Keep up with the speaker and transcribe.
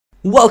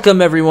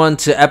Welcome everyone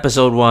to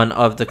episode 1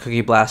 of the Cookie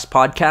Blast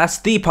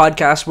podcast, the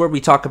podcast where we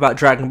talk about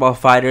Dragonball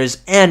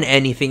FighterZ and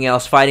anything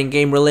else fighting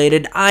game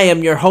related. I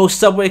am your host,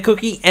 Subway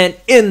Cookie, and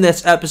in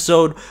this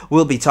episode,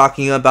 we'll be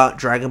talking about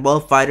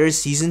Dragonball FighterZ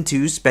Season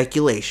 2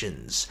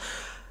 speculations.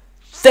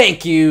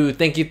 Thank you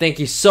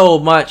so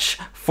much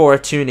for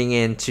tuning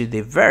in to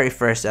the very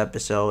first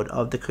episode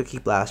of the Cookie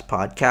Blast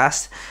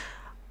podcast.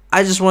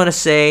 I just want to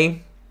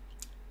say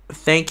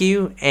thank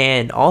you,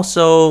 and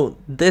also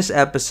this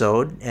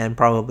episode and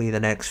probably the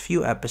next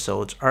few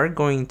episodes are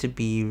going to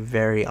be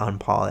very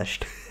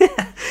unpolished.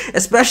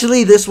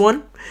 Especially this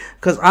one,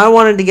 because I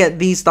wanted to get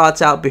these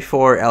thoughts out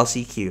before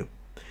LCQ.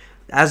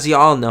 As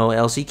y'all know,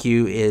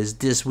 LCQ is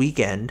this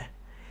weekend,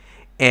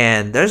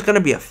 and there's going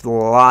to be a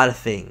lot of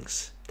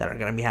things that are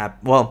going to be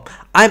happening. Well,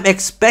 I'm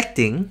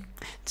expecting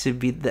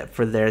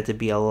for there to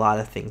be a lot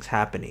of things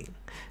happening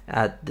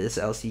at this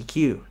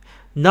LCQ.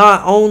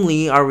 Not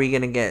only are we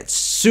going to get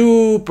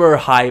super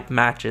hype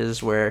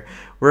matches where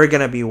we're going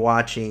to be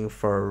watching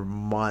for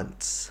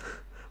months.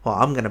 Well,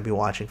 I'm going to be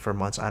watching for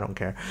months. I don't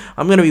care.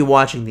 I'm going to be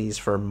watching these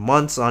for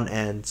months on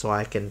end so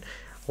I can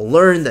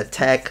learn the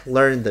tech,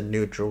 learn the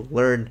neutral,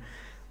 learn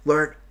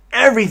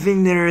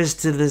everything there is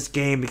to this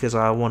game because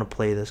I want to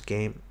play this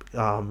game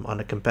on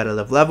a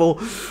competitive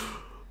level.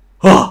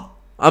 I'm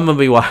going to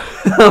be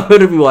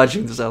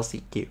watching this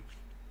LCQ.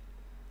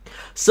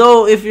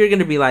 So if you're going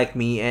to be like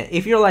me, and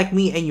if you're like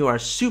me and you are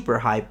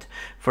super hyped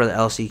for the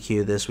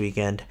LCQ this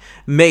weekend,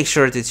 make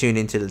sure to tune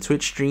into the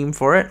Twitch stream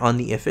for it on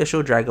the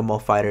official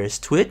Dragonball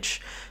FighterZ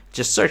Twitch.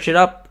 Just search it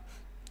up.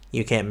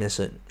 You can't miss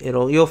it.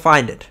 You'll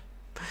find it.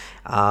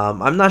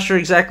 I'm not sure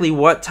exactly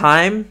what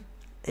time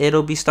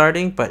it'll be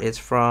starting, but it's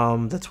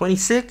from the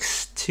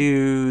 26th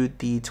to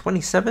the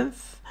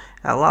 27th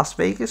at Las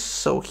Vegas.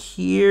 So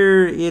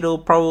here it'll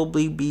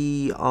probably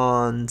be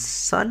on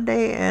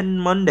Sunday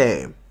and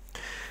Monday.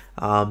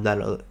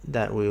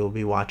 That we will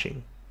be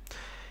watching.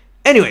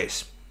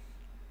 Anyways.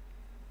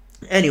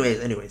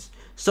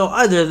 So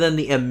other than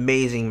the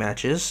amazing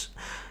matches,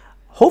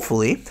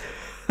 hopefully,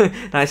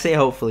 and I say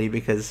hopefully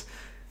because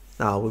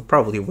we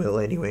probably will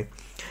anyway.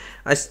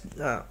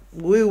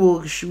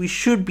 We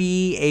should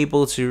be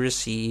able to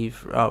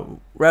receive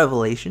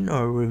revelation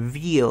or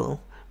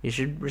reveal. We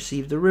should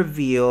receive the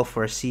reveal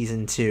for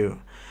season 2,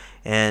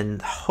 and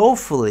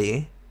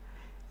hopefully,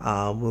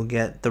 we'll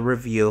get the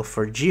reveal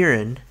for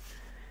Jiren.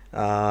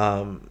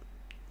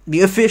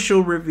 The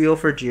official reveal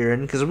for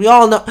Jiren, because we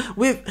all know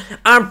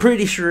I'm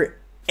pretty sure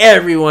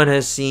everyone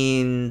has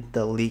seen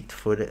the leaked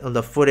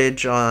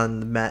footage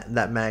on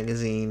that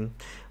magazine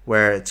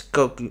where it's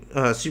Goku,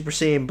 Super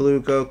Saiyan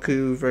Blue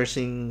Goku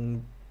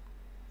versus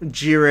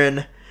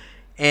Jiren,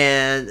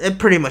 and it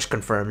pretty much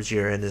confirms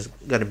Jiren is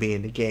gonna be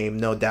in the game,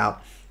 no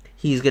doubt.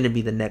 He's gonna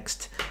be the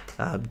next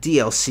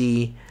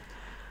DLC,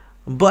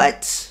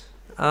 but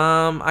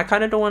I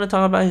kind of don't want to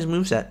talk about his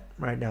moveset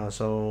right now,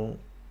 so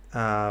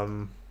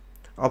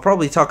I'll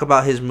probably talk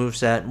about his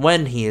moveset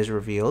when he is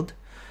revealed.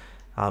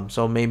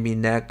 So maybe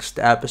next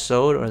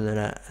episode or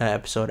the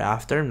episode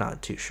after. I'm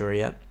not too sure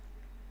yet.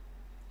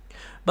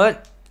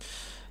 But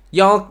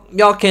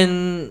y'all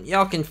can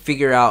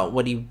figure out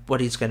what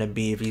he's gonna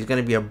be. If he's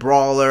gonna be a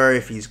brawler,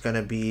 if he's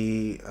gonna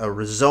be a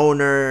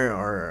rezoner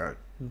or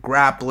a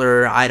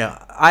grappler.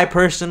 I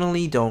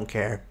personally don't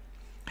care.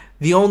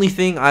 The only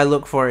thing I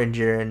look for in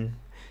Jiren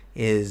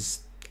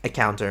is a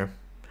counter.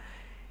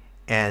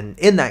 And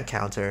in that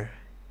counter,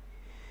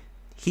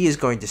 he is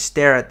going to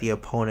stare at the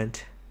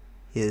opponent,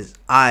 his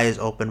eyes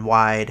open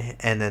wide,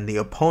 and then the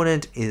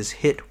opponent is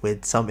hit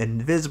with some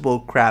invisible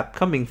crap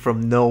coming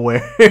from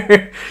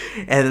nowhere,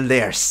 and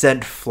they are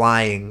sent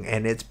flying,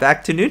 and it's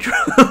back to neutral.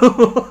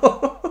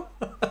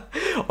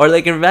 Or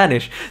they can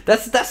vanish.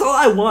 That's all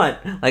I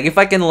want. Like, if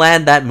I can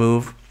land that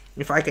move,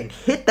 if I can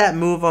hit that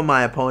move on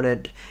my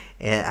opponent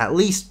at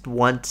least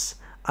once,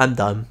 I'm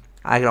done.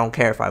 I don't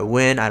care if I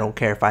win. I don't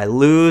care if I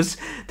lose.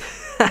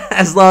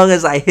 As long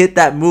as I hit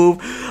that move,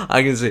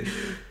 I can say,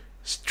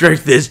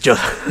 strike this,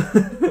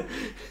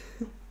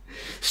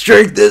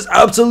 strike this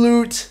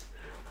absolute.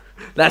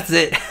 That's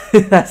it.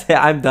 That's it.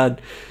 I'm done.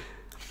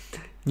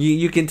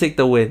 You can take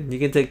the win. You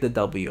can take the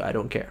W. I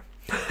don't care.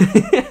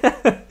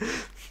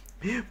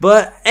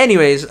 But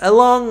anyways,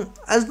 along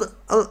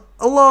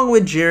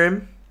with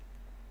Jiren,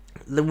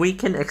 we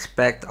can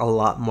expect a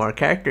lot more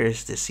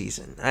characters this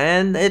season,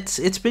 and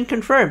it's been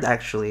confirmed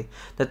actually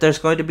that there's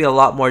going to be a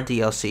lot more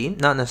DLC,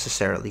 not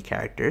necessarily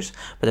characters,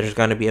 but there's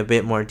going to be a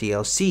bit more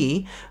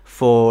DLC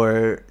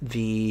for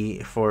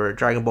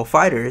Dragonball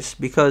FighterZ,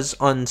 because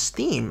on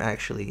Steam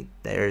actually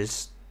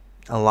there's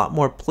a lot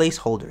more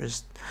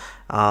placeholders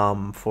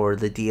for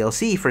the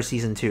DLC for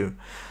season 2.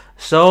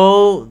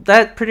 So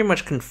that pretty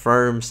much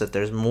confirms that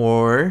there's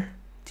more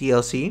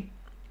DLC.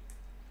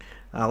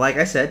 Like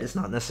I said, it's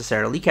not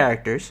necessarily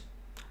characters.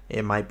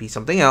 It might be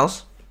something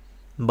else.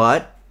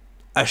 But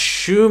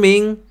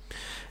assuming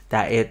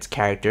that it's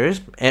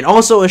characters, and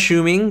also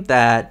assuming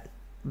that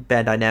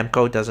Bandai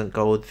Namco doesn't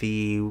go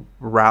the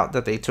route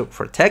that they took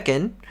for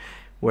Tekken,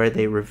 where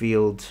they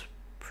revealed,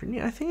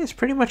 I think it's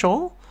pretty much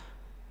all.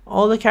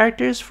 all the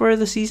characters for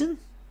the season?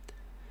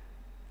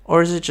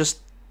 Or is it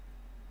just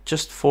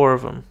 4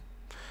 of them?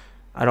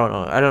 I don't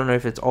know. I don't know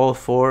if it's all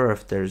 4 or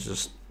if there's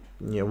just,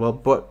 well,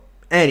 but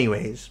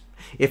anyways,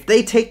 if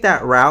they take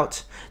that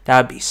route,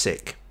 that would be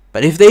sick.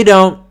 But if they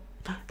don't,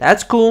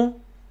 that's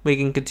cool. We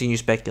can continue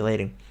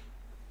speculating.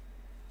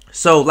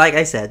 So, like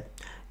I said,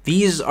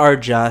 these are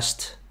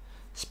just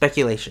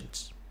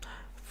speculations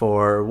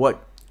for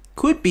what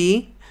could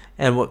be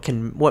and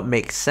what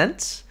makes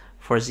sense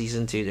for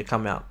season 2 to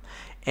come out.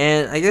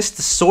 And I guess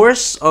the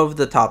source of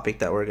the topic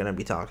that we're going to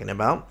be talking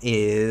about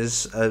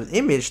is an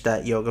image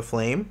that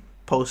YogaFlame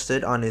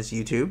posted on his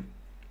YouTube.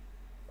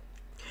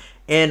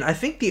 And I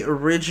think the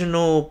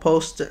original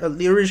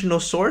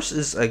source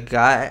is a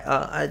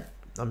guy,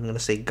 I'm going to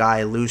say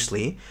guy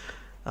loosely,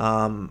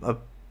 a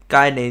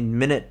guy named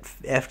Minute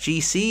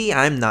FGC.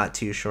 I'm not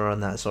too sure on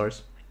that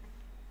source.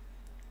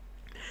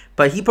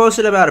 But he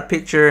posted about a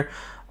picture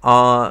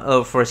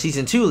for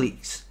season 2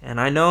 leaks. And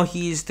I know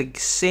he's the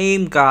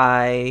same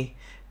guy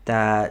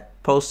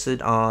that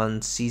posted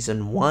on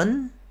season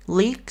 1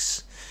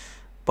 leaks.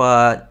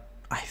 But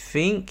I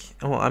think,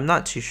 I'm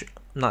not too sure,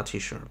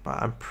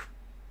 but I'm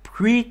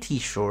pretty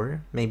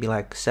sure, maybe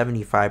like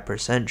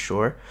 75%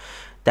 sure,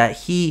 that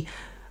he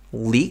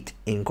leaked,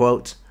 in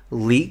quotes,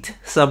 leaked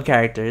some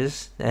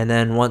characters, and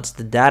then once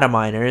the data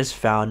miners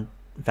found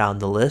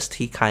the list,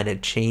 he kind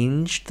of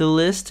changed the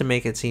list to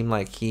make it seem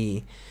like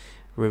he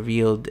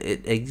revealed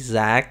it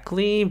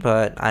exactly,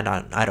 but I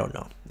don't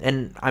know,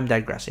 and I'm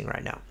digressing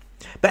right now.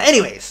 But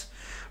anyways,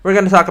 we're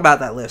gonna talk about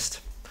that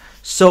list.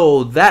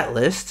 So that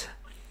list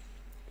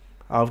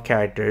of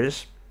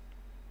characters,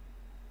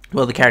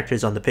 well, the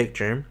characters on the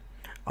picture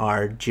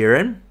are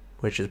Jiren,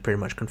 which is pretty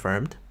much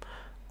confirmed,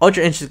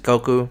 Ultra Instinct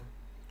Goku,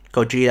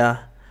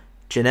 Gogeta,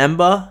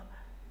 Janemba,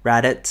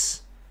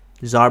 Raditz,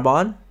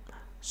 Zarbon,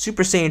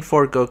 Super Saiyan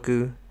 4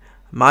 Goku,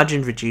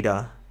 Majin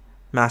Vegeta,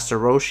 Master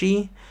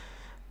Roshi,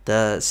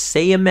 the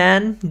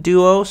Saiyaman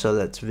duo, so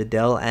that's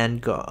Videl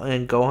and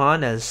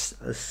Gohan as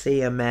a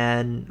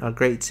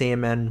Great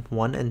Saiyaman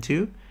 1 and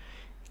 2,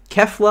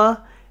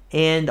 Kefla,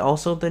 and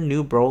also the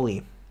new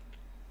Broly.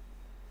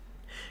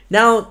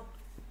 Now,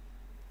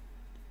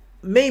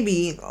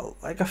 maybe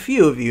like a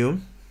few of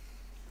you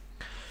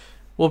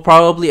will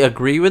probably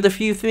agree with a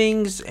few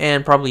things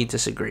and probably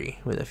disagree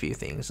with a few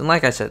things. And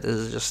like I said, this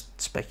is just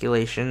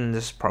speculation.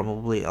 This is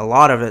probably, a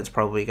lot of it's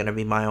probably going to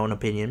be my own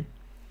opinion.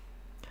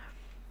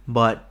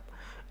 But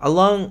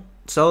now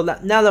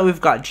that we've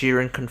got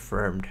Jiren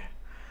confirmed,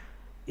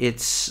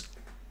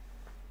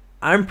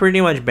 I'm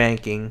pretty much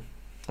banking.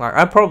 Like,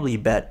 I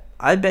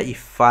bet you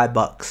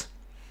 $5.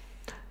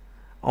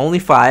 Only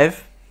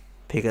 5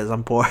 because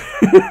I'm poor.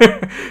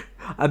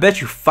 I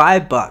bet you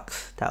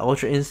 $5 that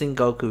Ultra Instinct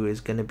Goku is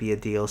going to be a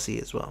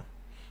DLC as well.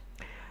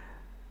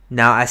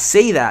 Now, I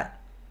say that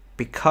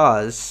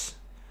because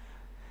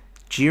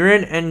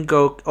Jiren and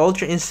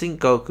Ultra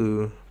Instinct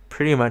Goku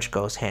pretty much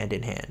goes hand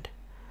in hand.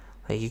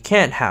 Like, you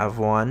can't have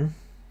one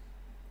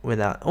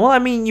without... Well, I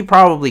mean, you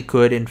probably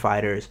could in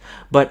Fighters,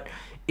 but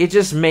it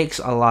just makes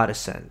a lot of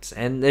sense.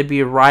 And they'd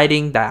be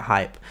riding that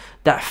hype.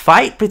 That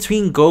fight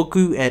between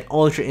Goku and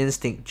Ultra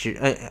Instinct...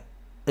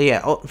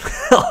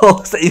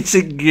 Ultra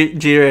Instinct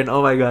Jiren.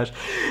 Oh my gosh.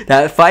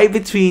 That fight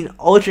between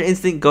Ultra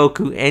Instinct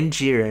Goku and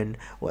Jiren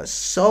was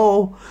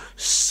so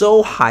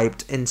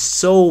hyped and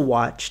so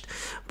watched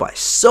by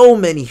so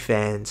many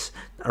fans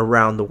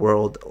around the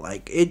world.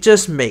 Like, it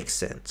just makes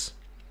sense.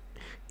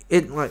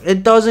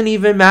 It doesn't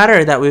even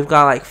matter that we've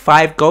got like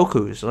 5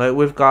 Gokus. Like,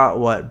 we've got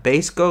what?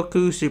 Base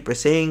Goku, Super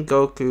Saiyan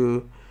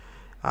Goku,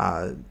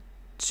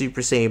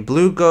 Super Saiyan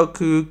Blue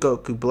Goku,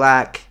 Goku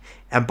Black,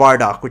 and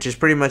Bardock, which is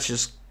pretty much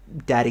just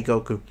Daddy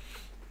Goku.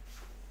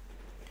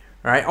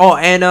 Alright. Oh,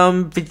 and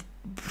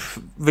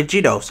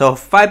Vegito. So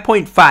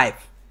 5.5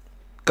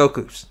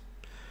 Gokus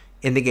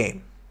in the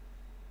game.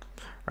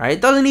 Right?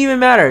 It doesn't even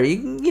matter.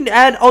 You can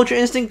add Ultra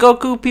Instinct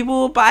Goku, people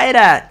will buy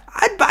that.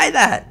 I'd buy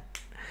that.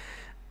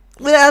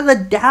 Without a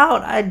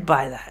doubt, I'd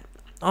buy that.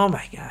 Oh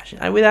my gosh.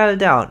 Without a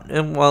doubt.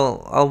 And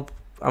well,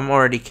 I'm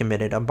already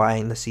committed. I'm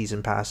buying the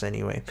season pass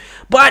anyway.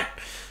 But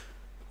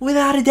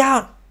without a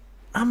doubt,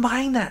 I'm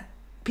buying that.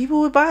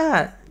 People would buy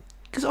that.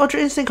 Because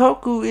Ultra Instinct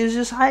Goku is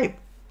just hype.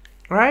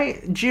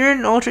 Right? Jiren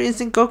and Ultra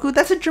Instinct Goku,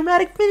 that's a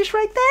dramatic finish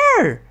right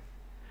there.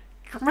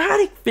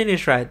 Dramatic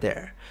finish right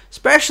there.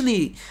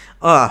 Especially,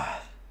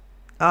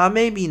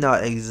 maybe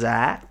not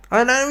exact.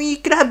 I mean, you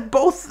could have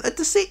both at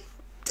the same.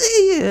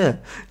 Yeah.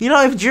 You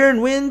know, if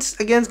Jiren wins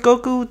against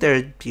Goku,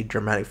 there'd be a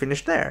dramatic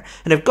finish there.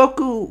 And if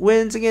Goku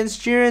wins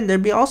against Jiren,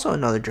 there'd be also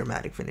another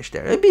dramatic finish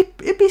there.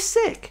 It'd be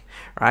sick,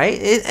 right?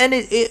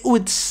 It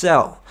would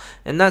sell.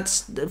 And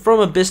that's, from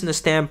a business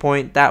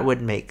standpoint, that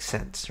would make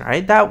sense,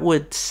 right? That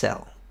would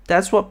sell.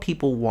 That's what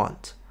people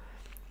want.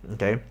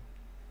 Okay?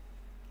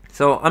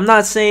 So, I'm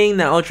not saying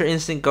that Ultra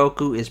Instinct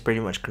Goku is pretty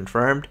much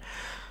confirmed.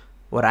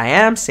 What I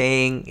am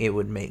saying, it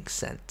would make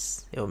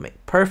sense. It would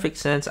make perfect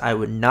sense. I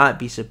would not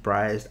be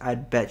surprised.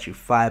 I'd bet you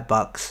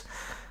 $5.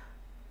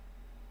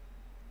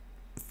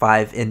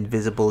 5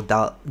 invisible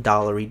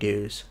dollary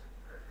dues.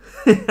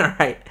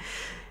 Alright.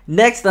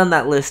 Next on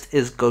that list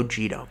is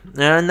Gogeta.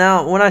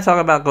 Now, when I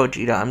talk about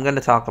Gogeta, I'm going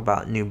to talk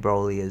about New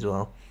Broly as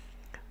well.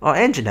 Oh,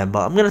 and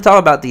Janemba. I'm going to talk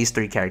about these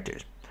three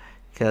characters.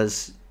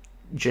 Because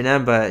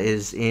Janemba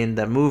is in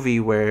the movie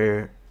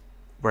where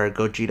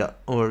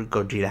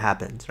Gogeta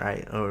happens,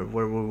 right? Or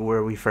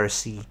where we first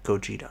see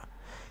Gogeta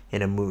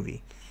in a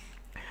movie.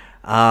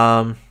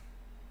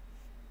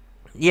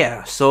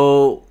 Yeah,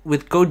 so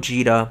with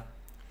Gogeta,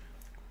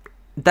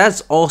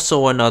 that's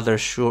also another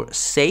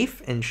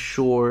safe and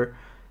sure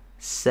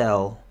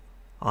sell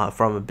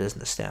from a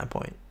business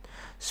standpoint,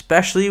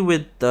 especially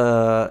with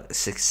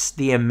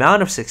the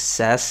amount of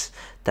success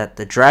that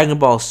the Dragon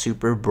Ball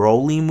Super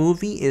Broly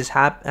movie is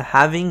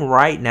having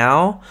right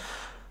now.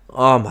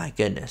 Oh my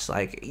goodness,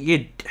 like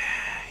Bandai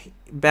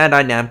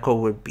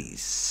Namco would be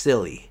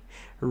silly,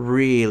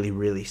 really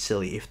really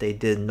silly, if they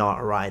did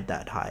not ride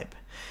that hype.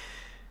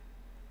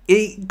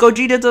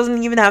 Gogeta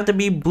doesn't even have to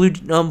be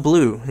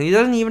blue. He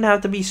doesn't even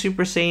have to be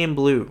Super Saiyan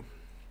Blue.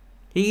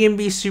 He can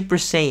be Super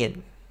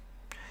Saiyan,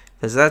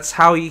 because that's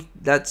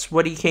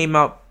what he came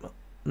up.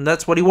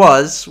 That's what he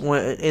was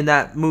in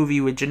that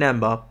movie with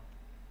Janemba.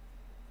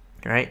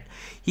 Right?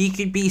 He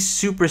could be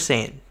Super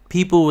Saiyan.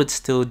 People would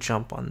still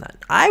jump on that.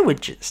 I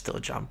would still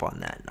jump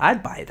on that.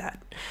 I'd buy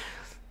that.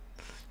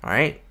 All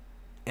right,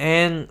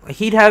 and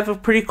he'd have a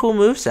pretty cool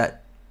moveset,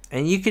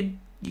 and you could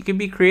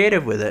be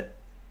creative with it.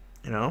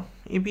 You know,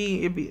 it'd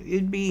be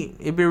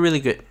really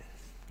good.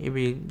 It'd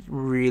be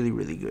really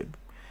really good.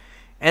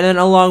 And then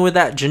along with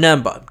that,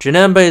 Janemba.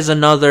 Janemba is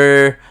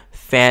another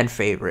fan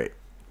favorite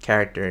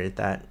character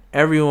that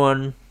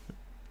everyone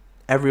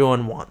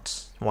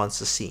wants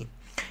to see,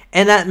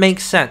 and that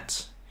makes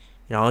sense.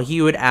 You know,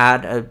 he would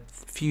add a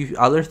few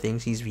other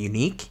things. He's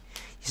unique.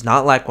 He's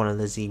not like one of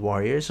the Z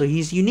Warriors, so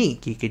he's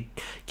unique. You could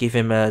give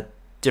him a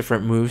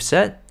different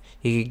moveset.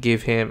 You could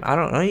give him, I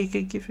don't know, you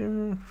could give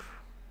him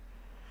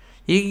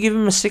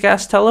a sick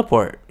ass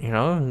teleport, you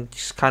know, and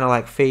just kind of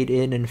like fade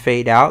in and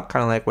fade out,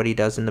 kind of like what he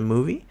does in the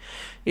movie.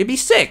 It'd be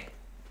sick,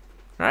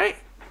 right?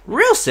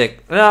 Real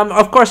sick.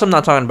 Of course, I'm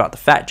not talking about the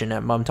fat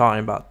Janemba. I'm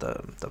talking about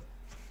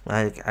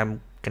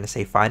I'm gonna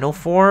say final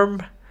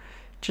form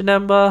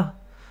Janemba.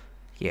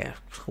 Yeah,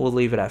 we'll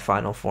leave it at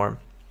final form.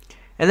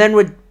 And then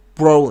with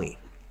Broly.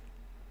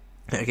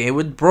 Okay,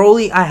 with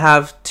Broly, I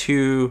have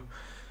two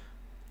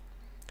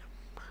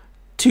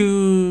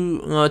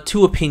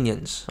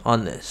opinions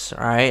on this.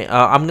 All right,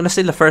 I'm gonna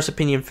say the first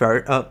opinion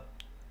first.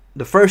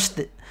 The first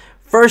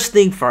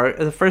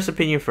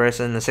opinion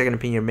first, and the second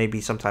opinion maybe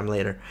sometime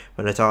later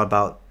when I talk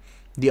about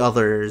the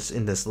others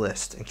in this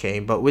list. Okay,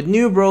 but with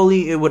New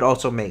Broly, it would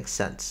also make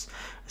sense,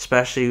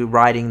 especially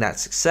riding that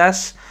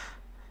success.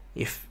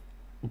 If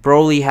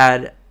Broly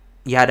had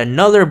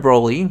another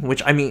Broly,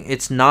 which, I mean,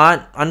 it's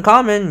not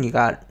uncommon. You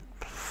got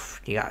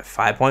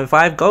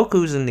 5.5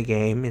 Gokus in the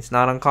game. It's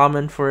not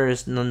uncommon for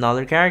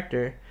another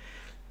character.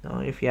 You know,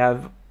 if you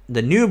have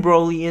the new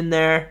Broly in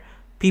there,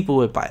 people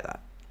would buy that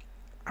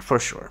for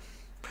sure.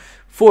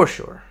 For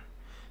sure.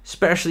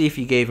 Especially if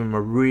you gave him a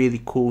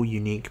really cool,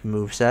 unique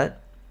moveset,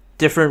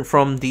 different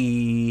from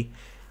the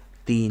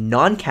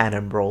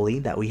non-canon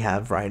Broly that we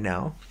have right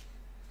now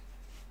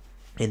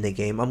in the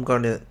game. I'm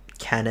going to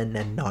canon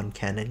and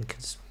non-canon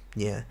because,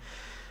 yeah.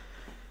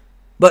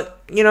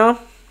 But, you know,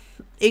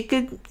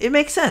 it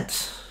makes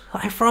sense.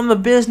 Like, from a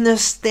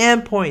business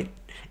standpoint,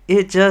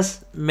 it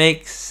just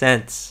makes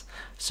sense.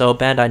 So,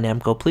 Bandai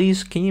Namco,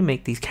 please, can you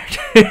make these characters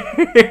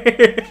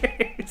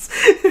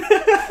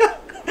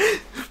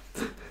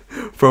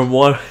from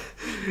one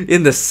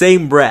in the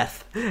same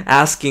breath,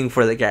 asking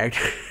for the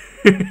characters?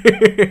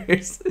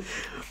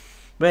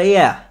 But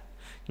yeah,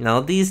 you know,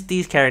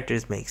 these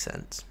characters make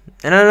sense.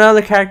 And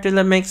another character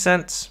that makes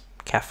sense,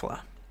 Kefla.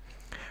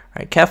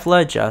 Right,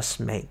 Kefla just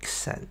makes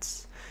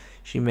sense.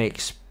 She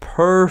makes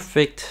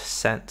perfect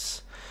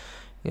sense.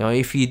 You know,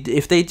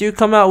 if they do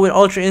come out with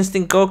Ultra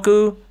Instinct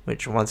Goku,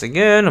 which once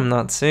again, I'm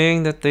not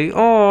saying that they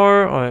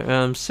are, I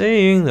am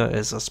saying that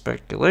it's a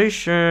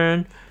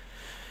speculation,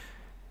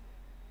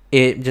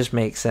 it just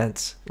makes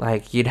sense.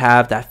 Like, you'd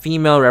have that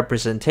female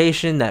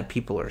representation that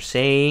people are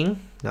saying,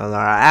 that are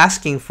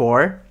asking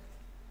for.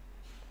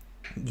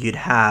 You'd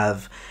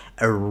have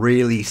a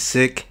really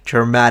sick,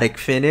 dramatic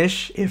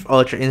finish if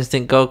Ultra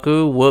Instinct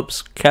Goku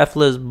whoops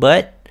Kefla's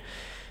butt.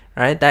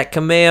 Right? That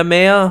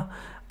Kamehameha.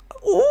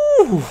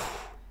 Ooh,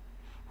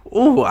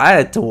 I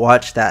had to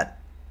watch that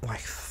like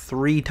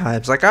 3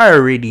 times. Like, I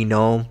already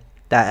know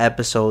that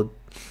episode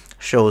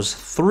shows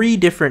 3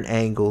 different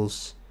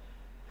angles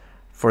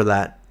for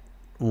that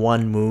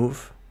one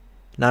move.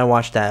 And I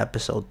watched that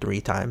episode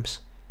 3 times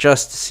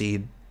just to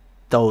see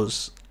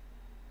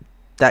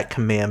that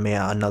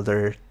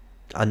Kamehameha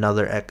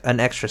an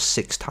extra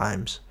 6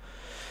 times.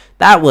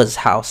 That was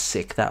how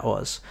sick that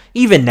was.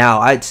 Even now,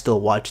 I'd still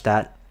watch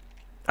that.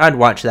 I'd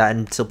watch that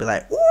and still be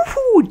like,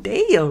 ooh,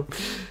 damn.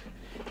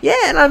 Yeah,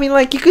 and I mean,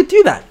 like, you could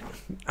do that.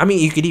 I mean,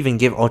 you could even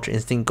give Ultra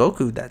Instinct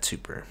Goku that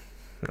super.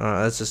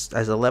 As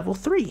a level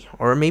 3.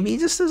 Or maybe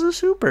just as a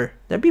super.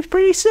 That'd be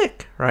pretty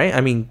sick, right?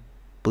 I mean,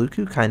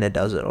 Bluetooth kind of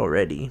does it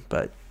already,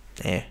 but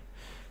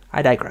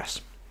I digress.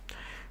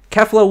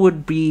 Kefla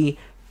would be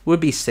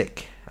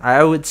sick.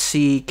 I would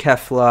see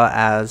Kefla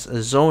as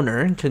a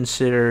zoner,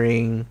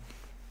 considering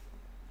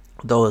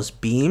those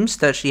beams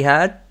that she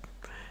had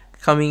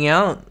coming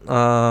out,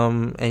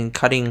 and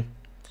cutting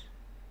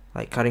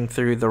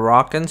through the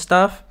rock and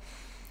stuff,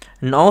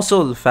 and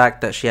also the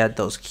fact that she had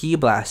those ki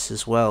blasts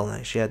as well.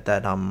 Like she had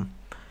that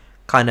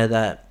kind of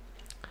that,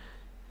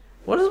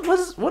 what do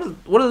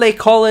they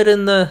call it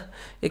in the?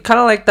 It kind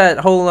of like that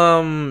whole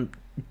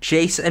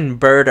Jace and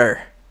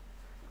Birder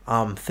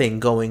thing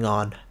going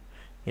on,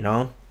 you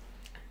know.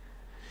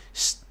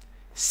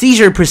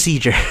 Seizure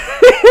procedure.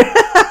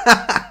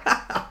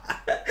 I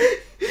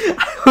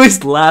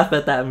always laugh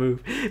at that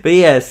move, but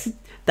yes,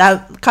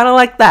 that kind of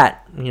like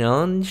that, you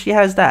know. And she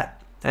has that,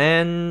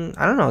 and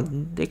I don't know.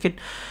 They could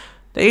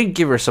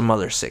give her some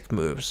other sick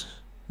moves.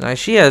 Like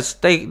she has,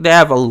 they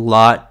have a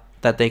lot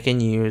that they can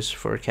use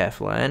for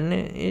Kefla, and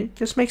it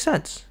just makes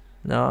sense.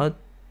 No,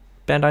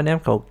 Bandai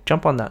Namco,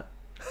 jump on that.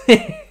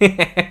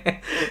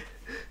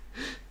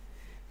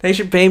 They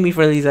should pay me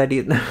for these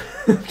ideas. No,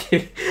 I'm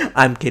kidding.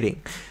 I'm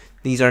kidding.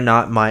 These are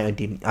not my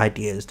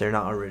ideas. They're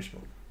not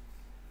original.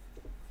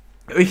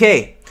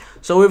 Okay,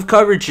 so we've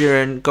covered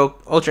Jiren,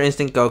 Ultra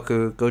Instinct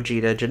Goku,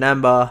 Gogeta,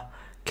 Janemba,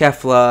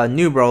 Kefla,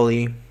 New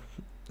Broly,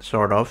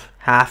 sort of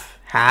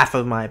half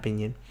of my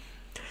opinion.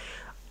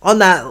 On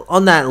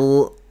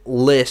that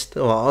list,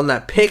 well, on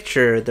that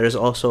picture, there's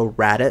also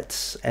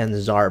Raditz and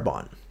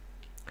Zarbon.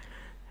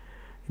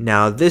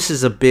 Now this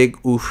is a big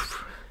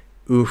oof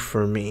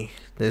for me.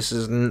 This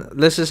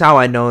is how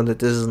I know that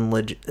this isn't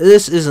legit.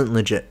 This isn't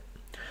legit.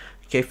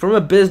 Okay, from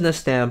a business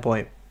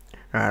standpoint.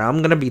 All right,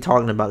 I'm gonna be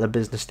talking about the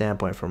business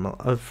standpoint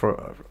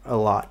for a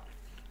lot.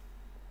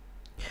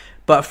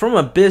 But from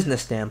a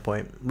business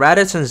standpoint,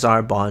 Raditz and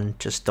Zarbon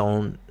just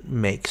don't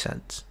make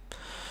sense.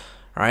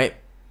 All right.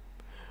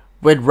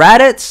 With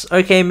Raditz,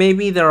 okay,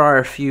 maybe there are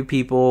a few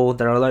people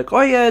that are like,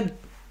 oh yeah,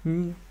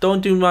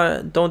 don't do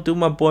my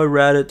boy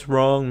Raditz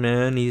wrong,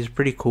 man. He's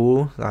pretty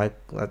cool. Like,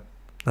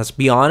 let's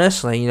be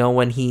honest. Like, you know,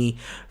 when he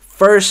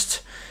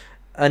first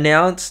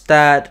announced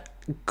that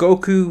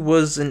Goku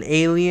was an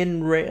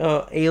alien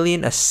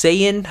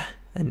Saiyan,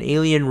 an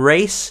alien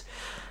race.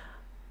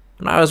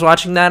 When I was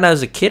watching that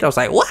as a kid, I was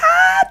like, what?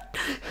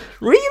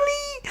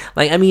 Really?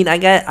 Like, I mean, I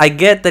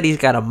get that he's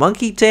got a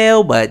monkey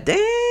tail, but damn,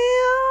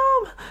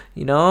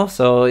 you know.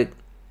 So,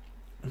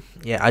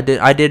 yeah, I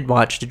did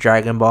watch the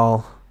Dragon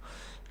Ball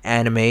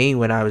anime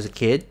when I was a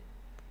kid.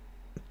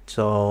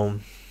 So,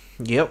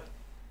 yep,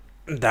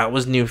 that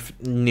was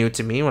new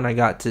to me when I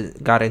got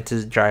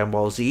into Dragon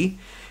Ball Z.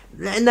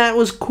 And that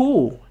was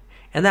cool.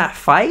 And that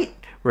fight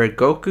where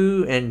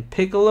Goku and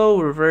Piccolo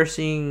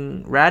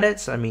reversing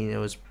Raditz, I mean, it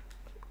was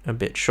a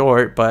bit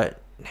short, but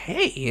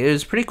hey, it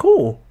was pretty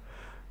cool.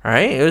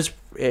 Alright?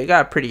 It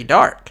got pretty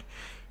dark.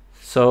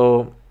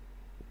 So,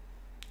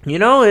 you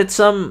know, it's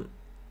good.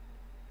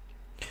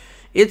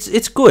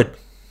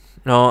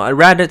 No,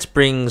 Raditz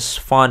brings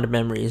fond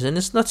memories and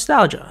it's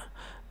nostalgia.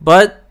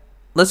 But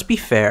let's be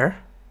fair.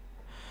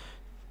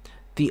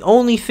 The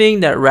only thing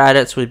that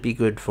Raditz would be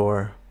good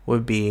for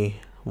would be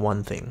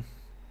one thing,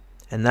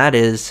 and that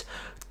is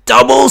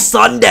Double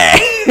Sunday.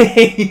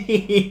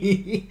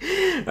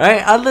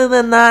 Right? Other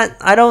than that,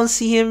 I don't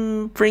see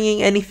him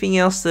bringing anything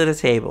else to the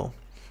table.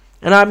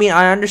 And I mean,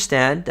 I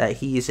understand that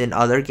he's in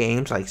other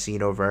games like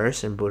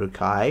Xenoverse and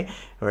Budokai,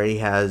 where he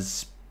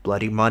has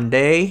Bloody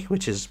Monday,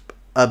 which is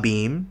a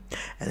beam,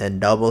 and then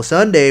Double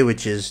Sunday,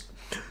 which is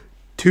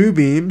 2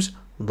 beams,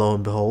 lo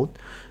and behold.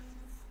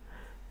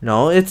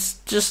 No, it's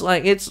just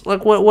like,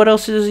 what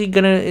else is he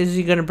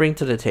gonna bring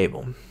to the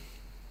table?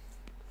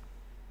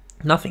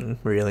 Nothing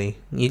really.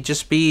 He'd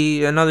just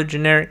be another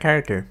generic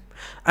character.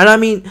 And I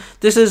mean,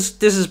 this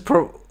is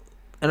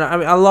and I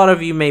mean, a lot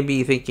of you may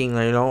be thinking,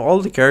 you know,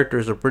 all the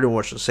characters are pretty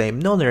much the same.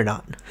 No, they're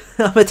not.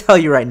 I'm gonna tell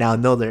you right now,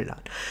 no, they're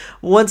not.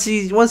 Once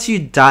you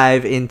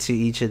dive into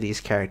each of these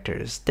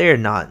characters, they're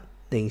not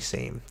the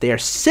same. They are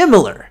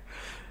similar,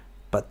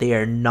 but they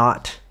are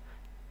not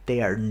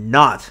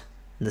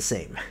the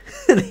same.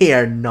 They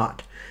are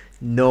not.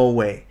 No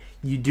way.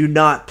 You do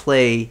not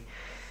play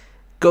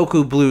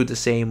Goku Blue the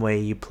same way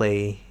you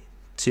play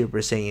Super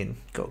Saiyan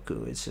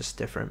Goku. It's just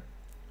different.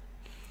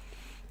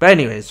 But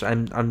anyways,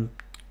 I'm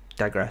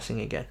digressing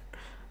again.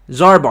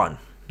 Zarbon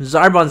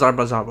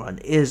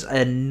is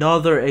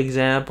another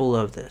example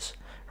of this.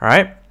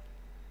 Alright?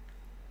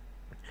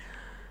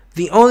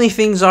 The only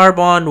thing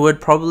Zarbon would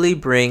probably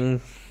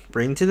bring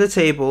to the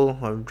table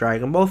of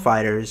Dragon Ball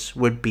FighterZ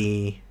would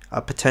be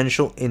a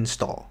potential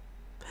install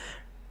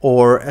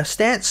or a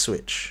stance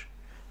switch,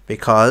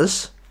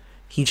 because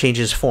he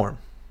changes form,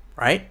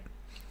 right?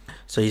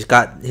 So he's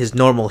got his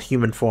normal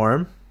human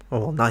form,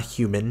 well, not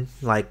human,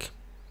 like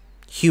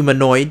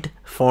humanoid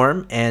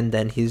form, and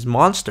then his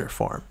monster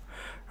form,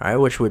 right?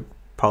 Which would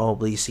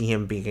probably see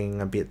him being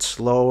a bit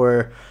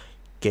slower,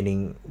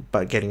 getting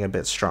a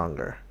bit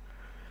stronger.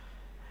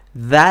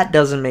 That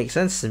doesn't make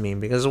sense to me,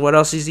 because what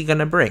else is he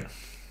gonna bring?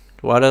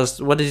 What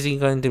is he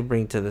going to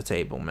bring to the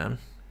table, man?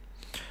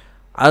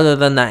 Other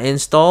than that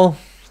install,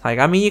 Like,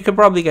 I mean, you could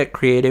probably get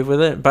creative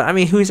with it, but I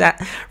mean, who's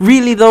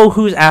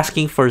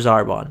asking for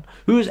Zarbon?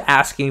 Who's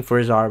asking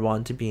for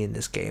Zarbon to be in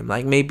this game?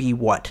 Like, maybe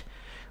what?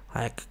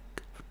 Like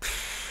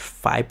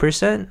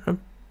 5% of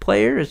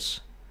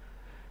players?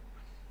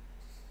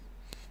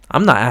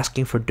 I'm not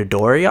asking for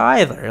Dodoria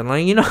either.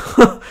 Like, you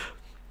know.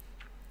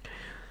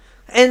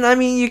 And I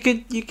mean, you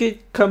could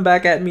come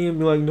back at me and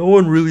be like, no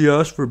one really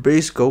asked for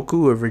base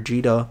Goku or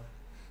Vegeta.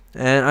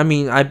 And I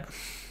mean,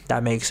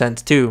 that makes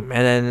sense too. And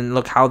then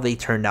look how they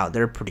turned out.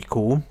 They're pretty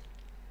cool.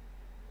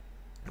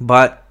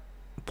 But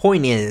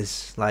point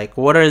is, like,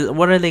 what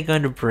are they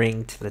going to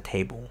bring to the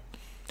table?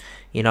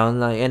 You know,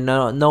 like, and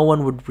no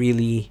one would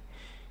really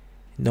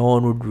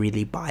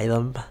buy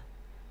them,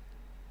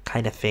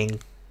 kind of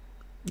thing.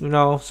 You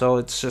know, so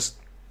it just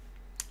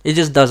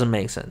doesn't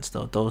make sense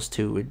though. Those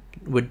two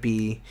would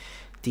be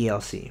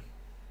DLC.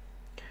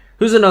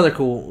 Who's another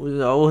cool?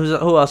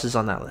 Who else is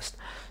on that list?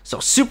 So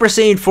Super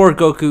Saiyan 4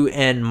 Goku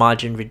and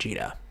Majin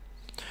Vegeta.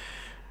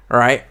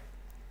 Alright.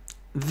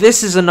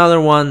 This is another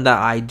one that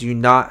I do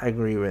not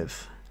agree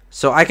with.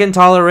 So I can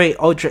tolerate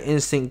Ultra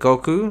Instinct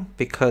Goku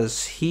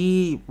because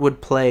he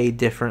would play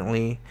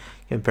differently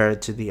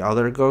compared to the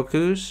other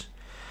Gokus.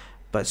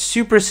 But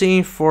Super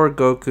Saiyan 4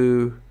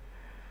 Goku,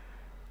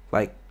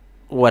 like,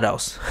 what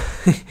else?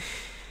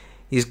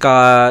 He's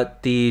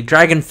got the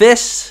Dragon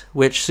Fist,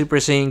 which Super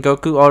Saiyan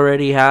Goku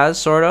already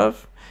has, sort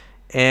of.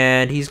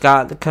 And he's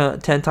got the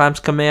 10 times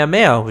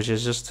Kamehameha, which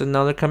is just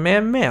another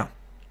Kamehameha.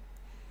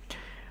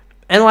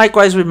 And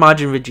likewise with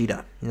Majin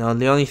Vegeta. You know,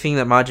 the only thing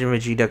that Majin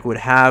Vegeta would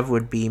have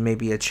would be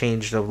maybe a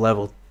changed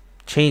level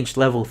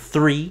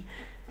 3.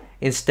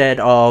 Instead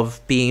of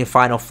being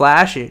Final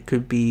Flash, it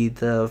could be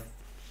the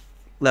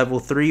level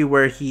 3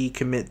 where he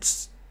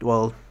commits,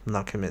 well,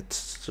 not commits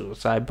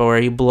suicide, but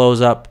where he blows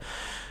up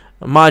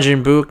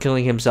Majin Buu,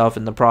 killing himself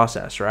in the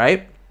process,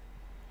 right?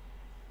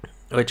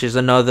 Which is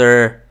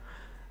another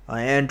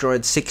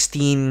Android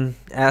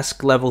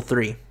 16-esque level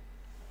 3.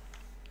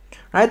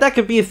 Right, that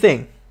could be a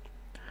thing.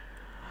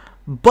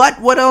 But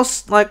what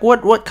else? Like,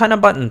 what kind of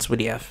buttons would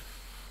he have?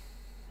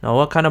 No,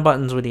 what kind of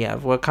buttons would he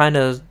have? What kind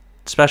of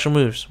special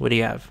moves would he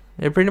have?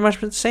 They're pretty much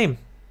the same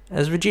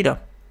as Vegeta.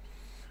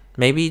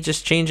 Maybe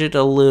just change it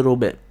a little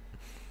bit.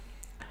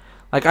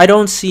 Like, I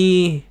don't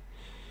see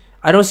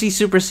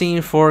Super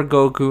Saiyan 4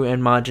 Goku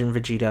and Majin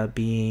Vegeta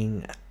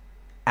being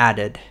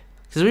added.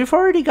 Because we've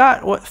already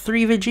got, what,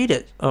 3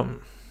 Vegetas?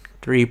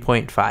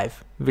 3.5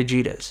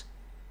 Vegetas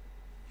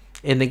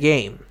in the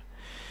game.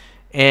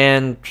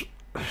 And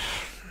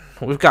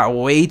we've got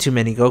way too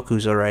many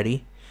Gokus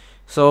already.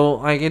 So,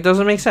 like, it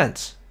doesn't make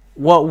sense.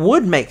 What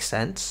would make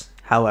sense,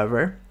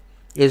 however,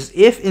 is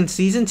if in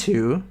Season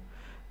 2,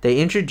 they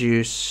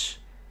introduce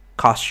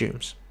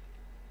costumes.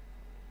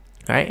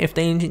 Right? If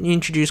they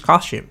introduce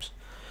costumes.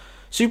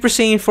 Super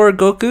Saiyan 4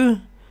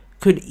 Goku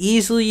could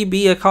easily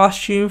be a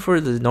costume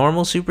for the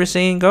normal Super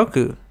Saiyan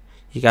Goku.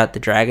 You got the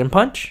Dragon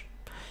Punch.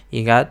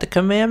 You got the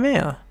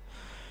Kamehameha.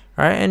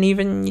 Right? And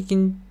even you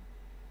can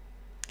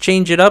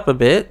change it up a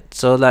bit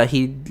so that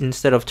he,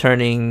 instead of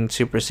turning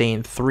Super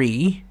Saiyan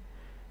 3,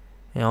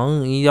 you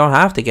know, you don't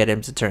have to get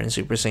him to turn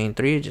Super Saiyan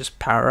 3. Just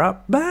power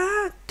up,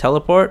 bah,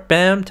 teleport,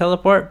 bam,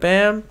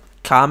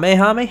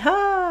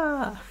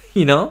 Kamehameha.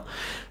 You know?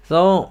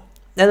 So,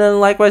 and then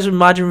likewise with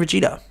Majin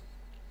Vegeta.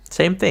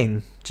 Same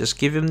thing. Just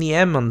give him the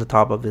M on the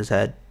top of his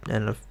head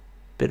and a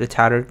bit of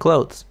tattered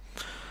clothes.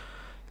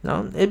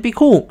 No, it'd be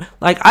cool.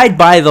 Like, I'd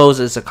buy those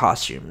as a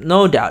costume.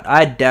 No doubt.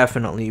 I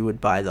definitely would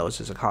buy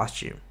those as a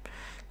costume.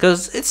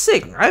 Because it's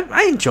sick.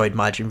 I enjoyed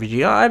Majin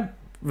Vegeta.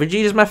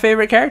 Vegeta's my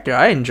favorite character.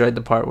 I enjoyed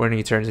the part when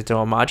he turns into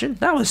a Majin.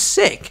 That was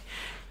sick.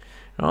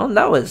 You know,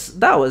 that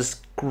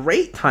was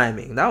great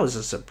timing. That was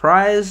a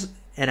surprise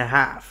and a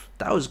half.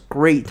 That was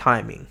great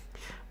timing.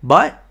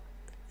 But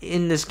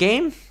in this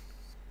game,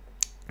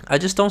 I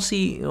just don't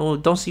see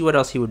what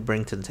else he would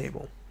bring to the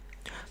table.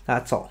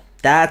 That's all.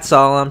 That's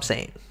all I'm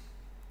saying.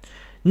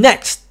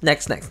 Next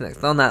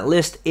on that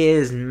list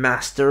is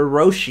Master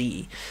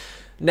Roshi.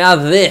 Now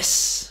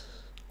this.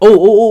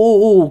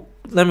 Oh.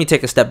 Let me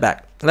take a step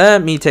back.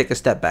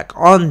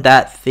 On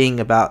that thing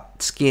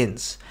about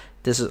skins.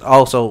 This is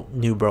also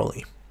New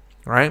Broly.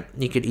 Right?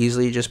 You could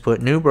easily just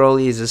put New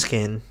Broly as a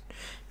skin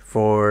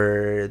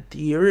for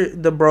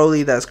the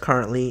Broly that's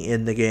currently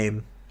in the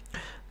game.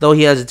 Though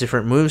he has a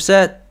different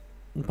moveset.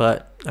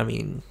 But, I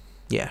mean,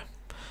 yeah.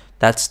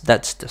 That's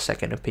the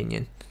second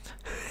opinion.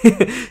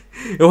 It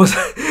was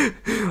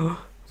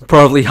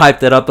probably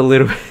hyped it up a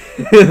little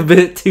a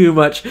bit too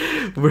much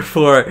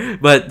before,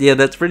 but yeah,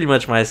 that's pretty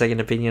much my second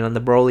opinion on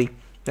the Broly.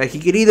 Like, he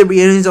could either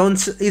be in his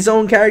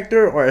own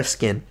character or a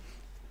skin.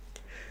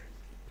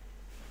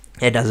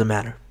 It doesn't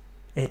matter.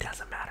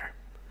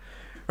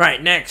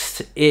 Right,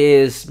 next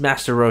is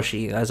Master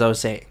Roshi, as I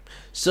was saying.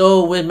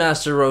 So with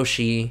Master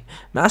Roshi,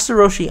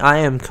 I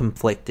am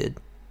conflicted.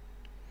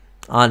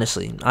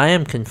 Honestly, I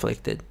am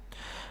conflicted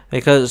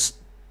because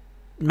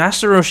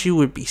Master Roshi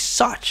would be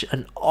such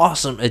an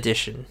awesome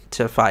addition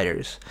to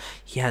fighters.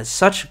 He has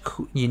such a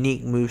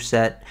unique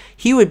moveset.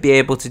 He would be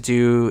able to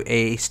do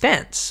a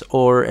stance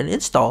or an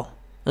install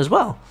as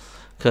well,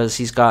 because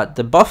he's got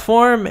the buff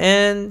form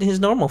and his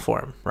normal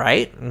form,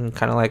 right? And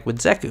kind of like with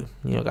Zeku,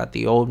 you know, got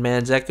the old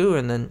man Zeku,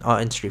 and then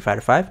in Street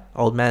Fighter V,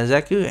 old man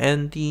Zeku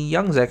and the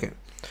young Zeku.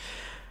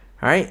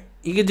 All right,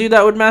 you could do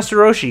that with Master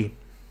Roshi,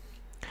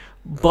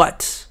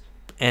 but,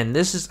 and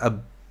this is a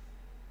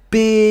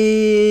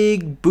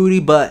big booty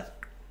butt,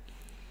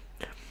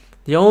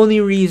 the only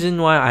reason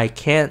why I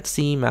can't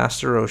see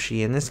Master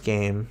Roshi in this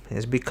game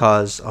is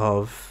because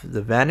of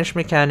the vanish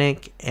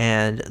mechanic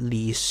and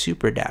the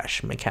super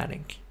dash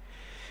mechanic.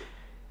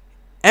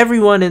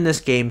 Everyone in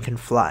this game can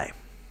fly,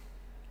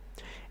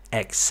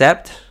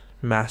 except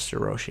Master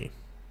Roshi.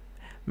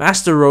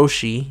 Master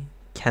Roshi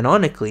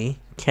canonically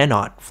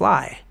cannot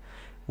fly,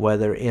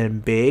 whether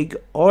in big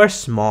or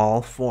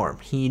small form.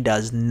 He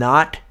does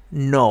not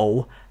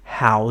know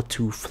how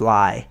to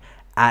fly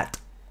at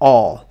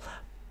all.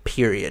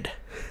 Period.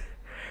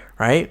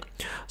 Right?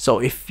 So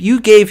if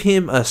you gave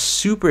him a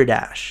super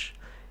dash,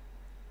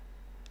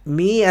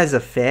 me as a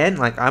fan,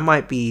 like, I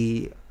might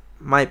be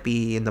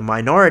in the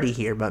minority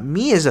here, but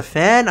me as a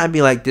fan, I'd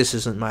be like, this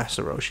isn't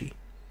Master Roshi.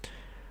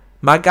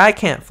 My guy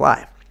can't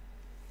fly.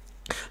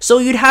 So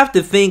you'd have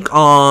to think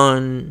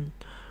on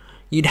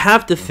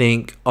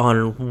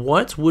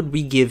what would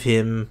we give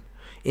him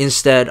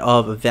instead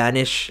of a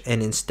vanish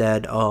and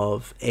instead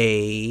of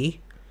a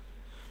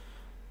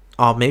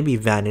maybe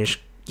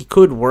vanish. He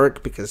could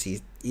work because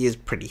he is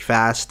pretty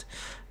fast,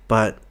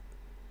 but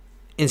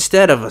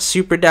instead of a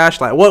super dash,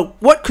 like,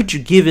 what could you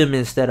give him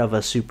instead of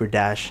a super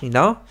dash, you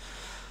know?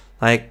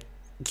 Like,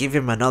 give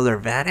him another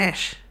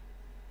vanish?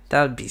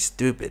 That would be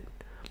stupid.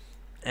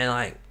 And,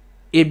 like,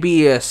 it'd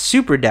be a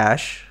super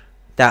dash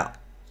that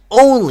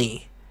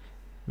only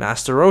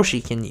Master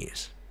Roshi can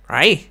use,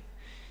 right?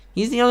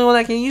 He's the only one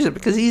that can use it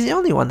because he's the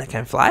only one that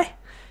can fly.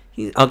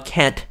 He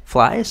can't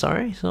fly,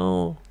 sorry.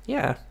 So,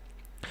 yeah.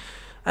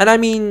 And I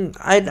mean,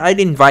 I'd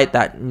invite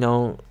that, you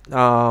know,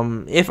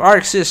 if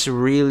ArcSys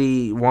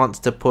really wants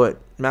to put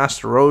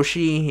Master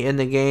Roshi in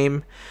the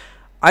game,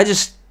 I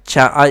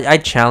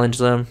challenge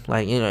them,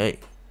 like, you know,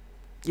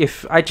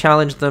 if I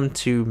challenge them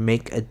to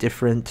make a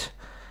different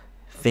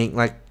thing,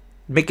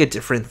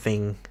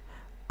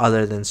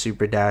 other than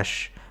Super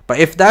Dash. But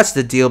if that's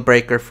the deal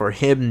breaker for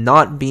him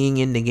not being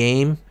in the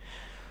game,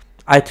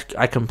 I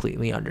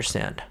completely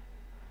understand.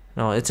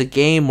 No, it's a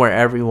game where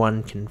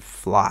everyone can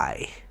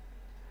fly.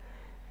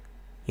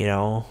 You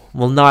know,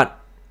 well, not,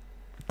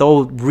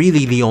 though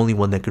really the only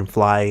one that can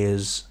fly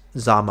is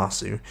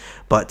Zamasu,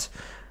 but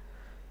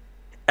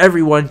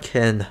everyone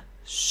can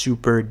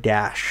super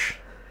dash,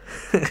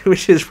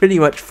 which is pretty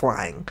much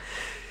flying.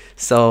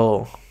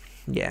 So,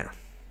 yeah.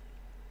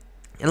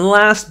 And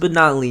last but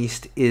not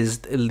least is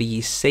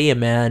the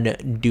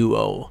Saiyaman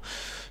duo.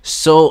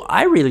 So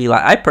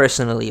I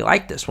personally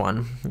like this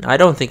one. I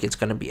don't think it's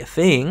gonna be a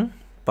thing,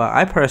 but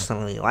I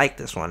personally like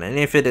this one. And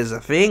if it is a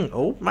thing,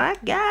 oh my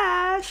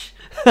gosh,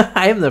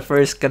 I'm gonna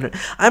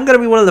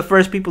be one of the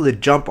first people to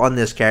jump on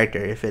this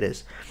character if it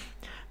is,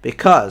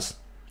 because,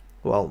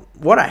 well,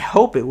 what I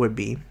hope it would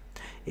be,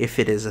 if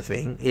it is a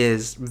thing,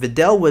 is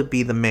Videl would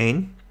be the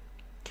main,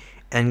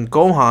 and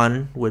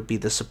Gohan would be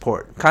the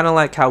support. Kind of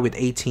like how with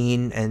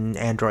 18 and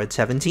Android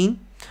 17.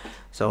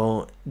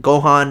 So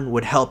Gohan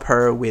would help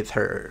her with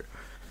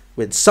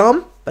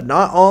some, but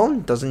not all.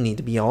 Doesn't need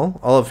to be all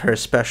of her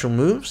special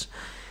moves.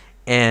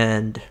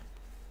 And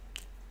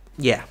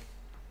yeah.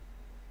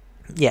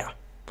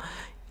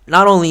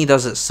 Not only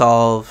does it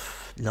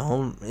solve,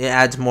 it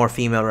adds more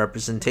female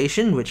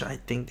representation, which I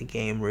think the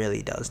game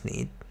really does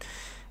need.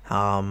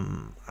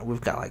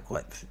 We've got like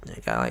we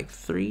got like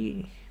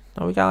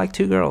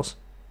two girls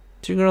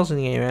in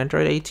the game,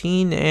 Android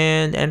 18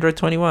 and Android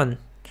 21.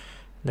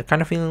 They're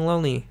kind of feeling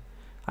lonely.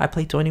 I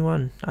play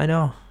 21, I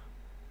know,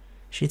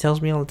 she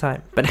tells me all the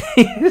time, but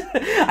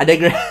I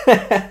digress.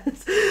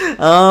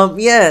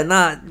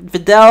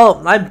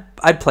 Videl,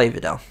 I'd play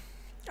Videl.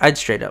 I'd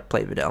straight up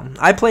play Videl.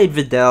 I played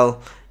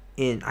Videl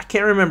in, I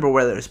can't remember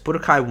whether it's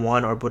Budokai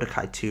 1 or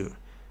Budokai 2.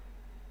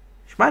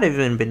 She might have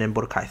even been in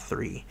Budokai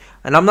 3.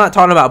 And I'm not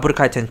talking about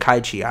Budokai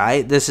Tenkaichi,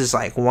 alright? This is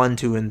like 1,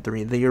 2, and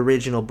 3, the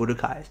original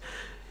Budokais.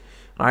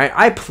 Alright,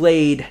 I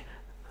played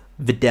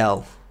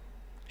Videl.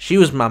 She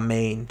was my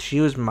main. She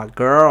was my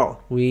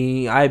girl.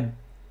 I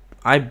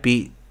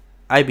beat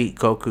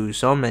Goku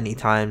so many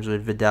times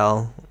with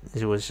Videl.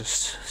 It was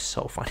just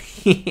so funny.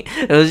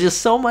 It was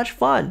just so much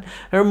fun.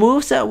 Her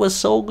moveset was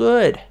so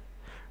good.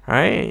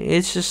 Alright?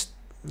 It's just,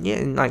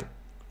 yeah, like,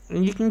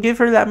 you can give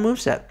her that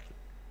moveset.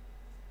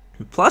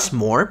 Plus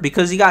more,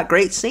 because you got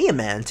great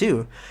Saiyaman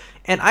too.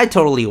 And I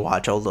totally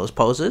watch all those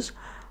poses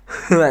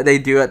that they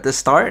do at the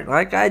start.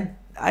 Like, I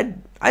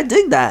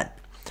dig that.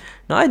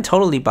 No, I'd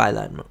totally buy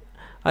that.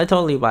 I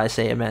totally buy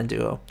Saiyaman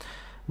duo.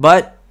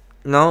 But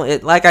no,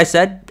 like I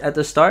said at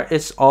the start,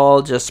 it's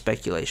all just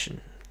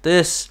speculation.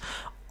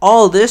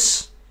 All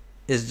this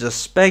is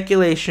just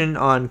speculation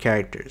on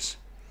characters.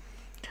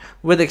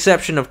 With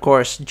exception, of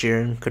course,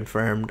 Jiren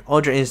confirmed,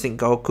 Ultra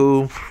Instinct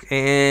Goku,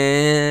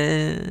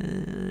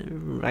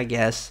 and I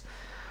guess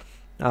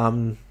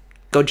Gogeta,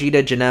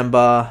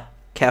 Janemba,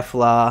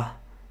 Kefla,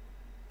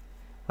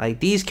 Like,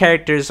 these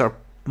characters are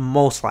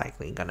most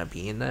likely gonna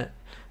be in that.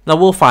 Now,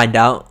 we'll find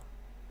out.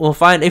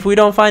 If we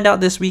don't find out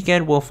this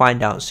weekend, we'll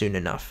find out soon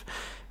enough,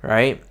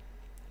 right?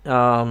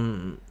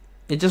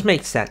 It just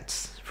makes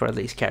sense for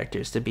these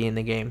characters to be in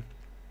the game.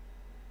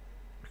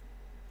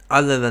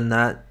 Other than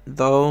that,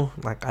 though,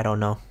 like, I don't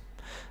know.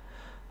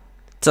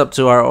 It's up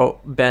to our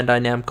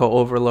Bandai Namco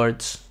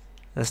overlords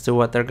as to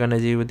what they're gonna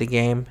do with the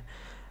game.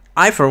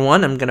 I, for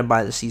one, am gonna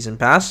buy the season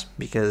pass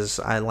because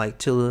I like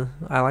to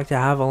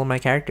have all of my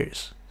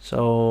characters.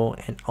 So,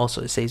 and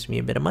also it saves me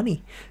a bit of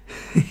money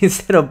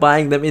instead of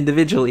buying them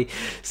individually.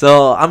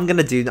 So I'm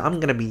gonna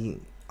be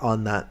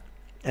on that,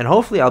 and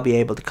hopefully I'll be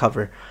able to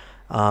cover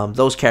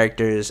those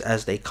characters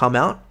as they come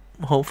out.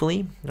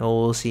 Hopefully,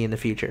 we'll see in the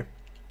future.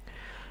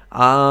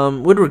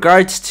 With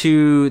regards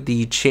to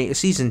the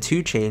season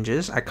 2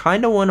 changes, I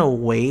kind of want to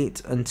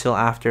wait until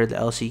after the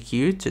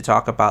LCQ to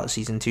talk about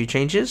season 2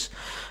 changes,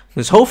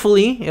 because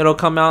hopefully it'll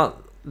come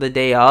out the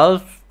day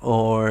of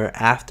or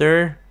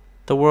after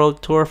the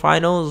World Tour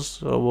Finals.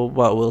 So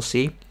we'll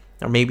see,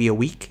 or maybe a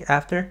week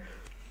after.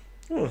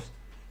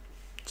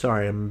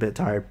 Sorry, I'm a bit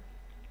tired.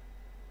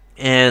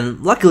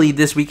 And luckily,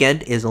 this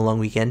weekend is a long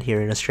weekend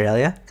here in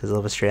Australia because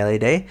of Australia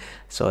Day,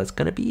 so it's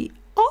gonna be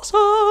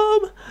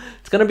awesome.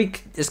 It's gonna be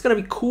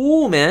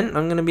cool, man.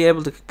 I'm gonna be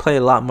able to play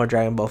a lot more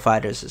Dragon Ball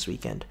FighterZ this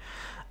weekend.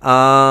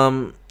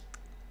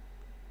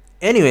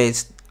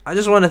 Anyways, I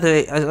just want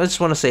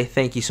to say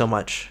thank you so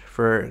much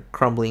for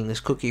crumbling this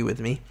cookie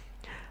with me.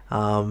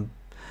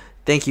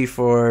 Thank you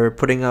for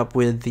putting up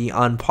with the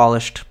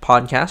Unpolished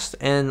podcast.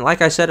 And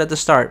like I said at the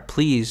start,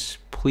 please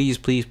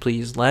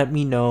let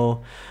me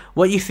know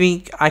what you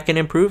think I can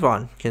improve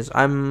on, because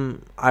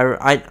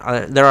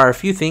there are a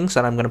few things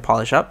that I'm gonna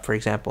polish up. For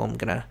example, I'm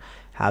gonna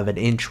have an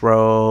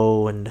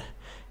intro, and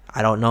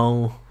I don't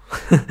know.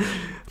 I'm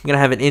gonna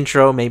have an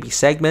intro, maybe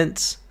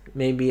segments,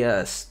 maybe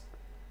a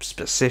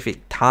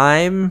specific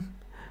time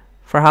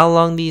for how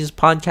long these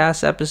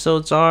podcast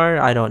episodes are.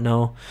 I don't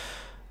know.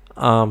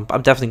 I'm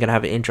definitely gonna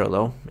have an intro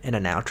though, and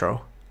an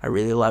outro. I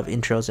really love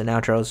intros and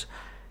outros.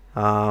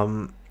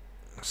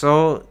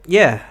 So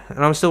yeah, and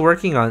we're still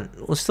working on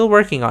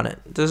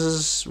it. This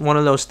is one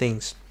of those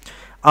things.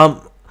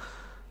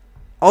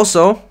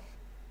 Also,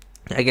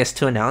 I guess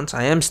to announce,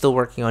 I am still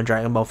working on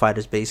Dragon Ball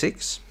FighterZ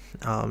Basics.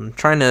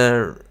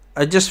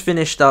 I just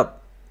finished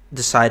up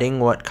deciding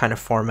what kind of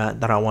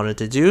format that I wanted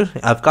to do.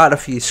 I've got a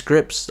few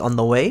scripts on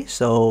the way,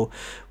 so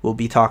we'll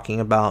be talking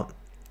about.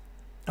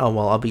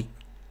 I'll be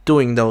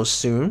doing those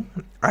soon.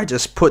 I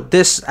just put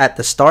this at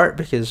the start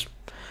because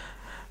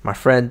my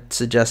friend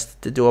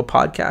suggested to do a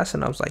podcast,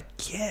 and I was like,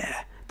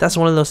 yeah, that's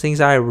one of those things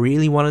I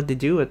really wanted to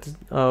do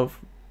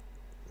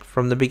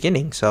from the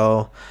beginning.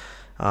 So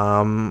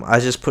I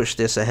just pushed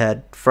this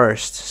ahead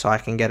first so I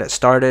can get it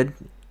started,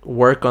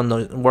 work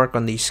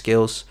on these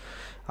skills,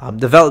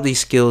 develop these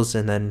skills,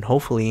 and then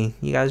hopefully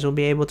you guys will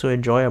be able to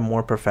enjoy a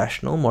more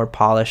professional, more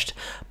polished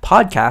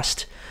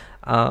podcast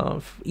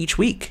each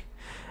week.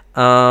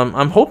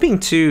 I'm hoping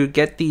to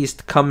get these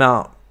to come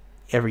out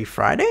every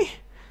Friday,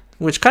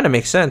 which kind of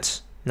makes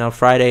sense. Now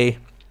Friday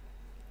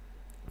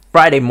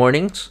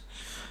mornings,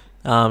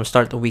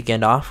 start the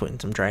weekend off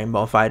with some Dragon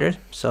Ball FighterZ.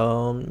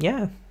 So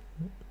yeah.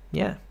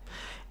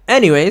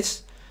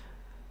 Anyways,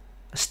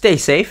 stay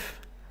safe.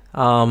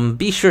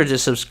 Be sure to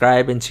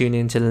subscribe and tune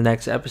into the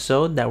next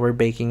episode that we're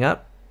baking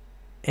up.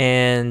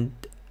 And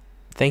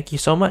thank you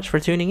so much for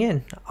tuning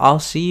in. I'll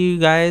see you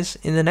guys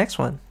in the next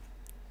one.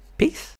 Peace.